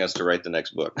supporting us to write the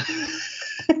next book?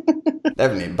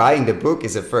 Definitely. Buying the book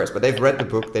is a first, but they've read the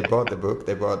book, they bought the book,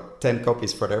 they bought 10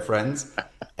 copies for their friends,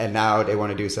 and now they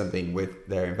want to do something with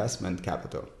their investment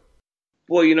capital.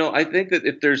 Well, I think that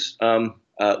if there's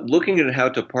looking at how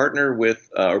to partner with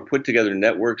or put together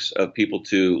networks of people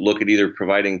to look at either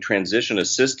providing transition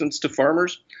assistance to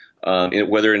farmers,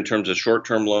 whether in terms of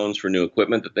short-term loans for new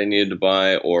equipment that they needed to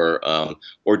buy, or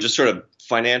just sort of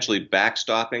financially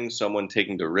backstopping someone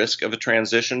taking the risk of a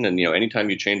transition. And anytime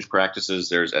you change practices,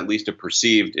 there's at least a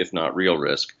perceived, if not real,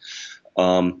 risk.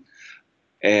 There's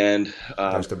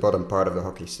the bottom part of the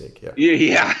hockey stick.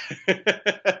 Yeah.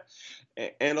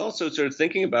 And also sort of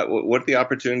thinking about what the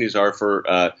opportunities are for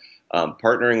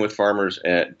partnering with farmers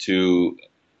to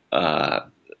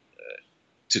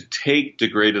take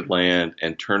degraded land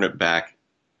and turn it back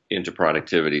into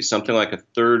productivity. Something like a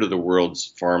third of the world's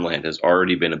farmland has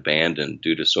already been abandoned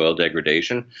due to soil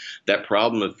degradation. That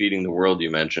problem of feeding the world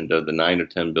you mentioned, of the 9 or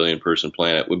 10 billion person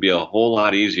planet, would be a whole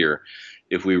lot easier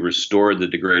if we restored the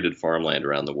degraded farmland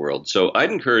around the world. So I'd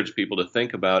encourage people to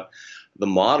think about the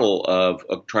model of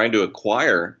trying to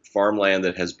acquire farmland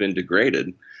that has been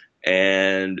degraded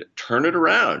and turn it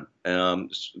around,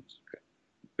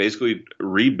 basically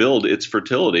rebuild its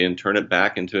fertility and turn it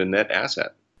back into a net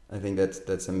asset. I think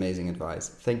that's amazing advice.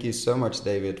 Thank you so much,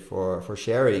 David, for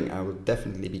sharing. I will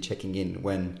definitely be checking in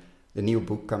when the new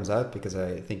book comes out, because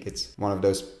I think it's one of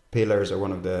those pillars or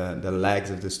one of the legs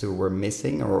of the stool we're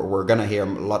missing, or we're going to hear a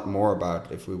lot more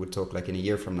about. If we would talk like in a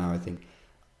year from now, I think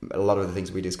a lot of the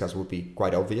things we discuss would be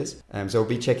quite obvious. So I'll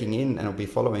be checking in and I'll be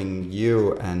following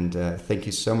you. And thank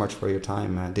you so much for your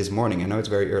time this morning. I know it's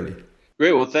very early.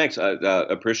 Great. Well, thanks. I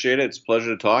appreciate it. It's a pleasure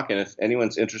to talk. And if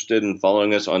anyone's interested in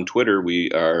following us on Twitter,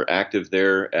 we are active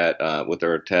there at with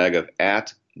our tag of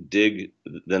 @dig,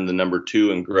 then the number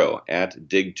 2 and grow,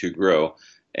 @dig2grow.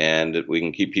 And we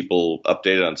can keep people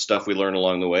updated on stuff we learn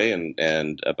along the way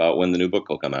and about when the new book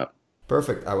will come out.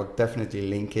 Perfect. I will definitely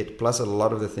link it, plus a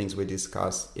lot of the things we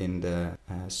discussed in the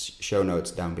show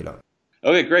notes down below.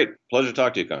 Okay, great. Pleasure to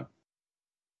talk to you, Con.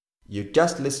 You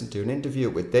just listened to an interview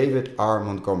with David R.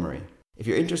 Montgomery. If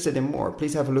you're interested in more,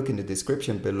 please have a look in the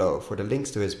description below for the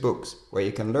links to his books, where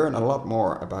you can learn a lot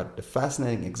more about the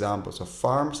fascinating examples of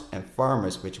farms and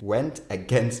farmers which went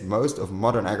against most of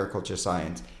modern agriculture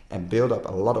science and built up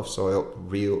a lot of soil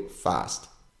real fast.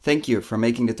 Thank you for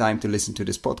making the time to listen to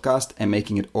this podcast and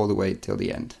making it all the way till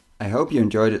the end. I hope you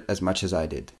enjoyed it as much as I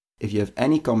did. If you have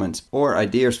any comments or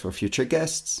ideas for future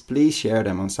guests, please share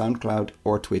them on SoundCloud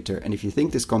or Twitter. And if you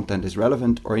think this content is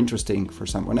relevant or interesting for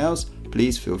someone else,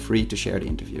 please feel free to share the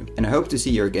interview. And I hope to see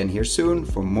you again here soon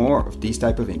for more of these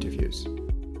type of interviews.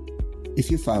 If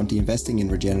you found the Investing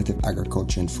in Regenerative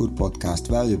Agriculture and Food podcast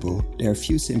valuable, there are a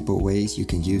few simple ways you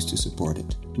can use to support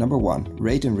it. Number 1,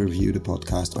 rate and review the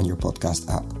podcast on your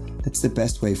podcast app. That's the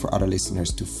best way for other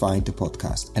listeners to find the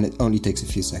podcast, and it only takes a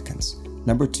few seconds.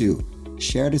 Number 2,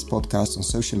 share this podcast on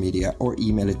social media or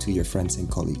email it to your friends and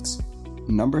colleagues.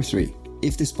 Number 3,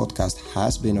 if this podcast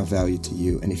has been of value to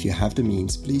you and if you have the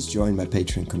means, please join my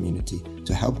Patreon community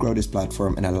to help grow this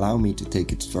platform and allow me to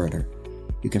take it further.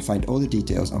 You can find all the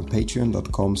details on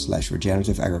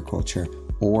patreon.com/regenerativeagriculture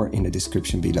or in the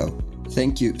description below.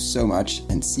 Thank you so much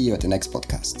and see you at the next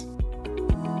podcast.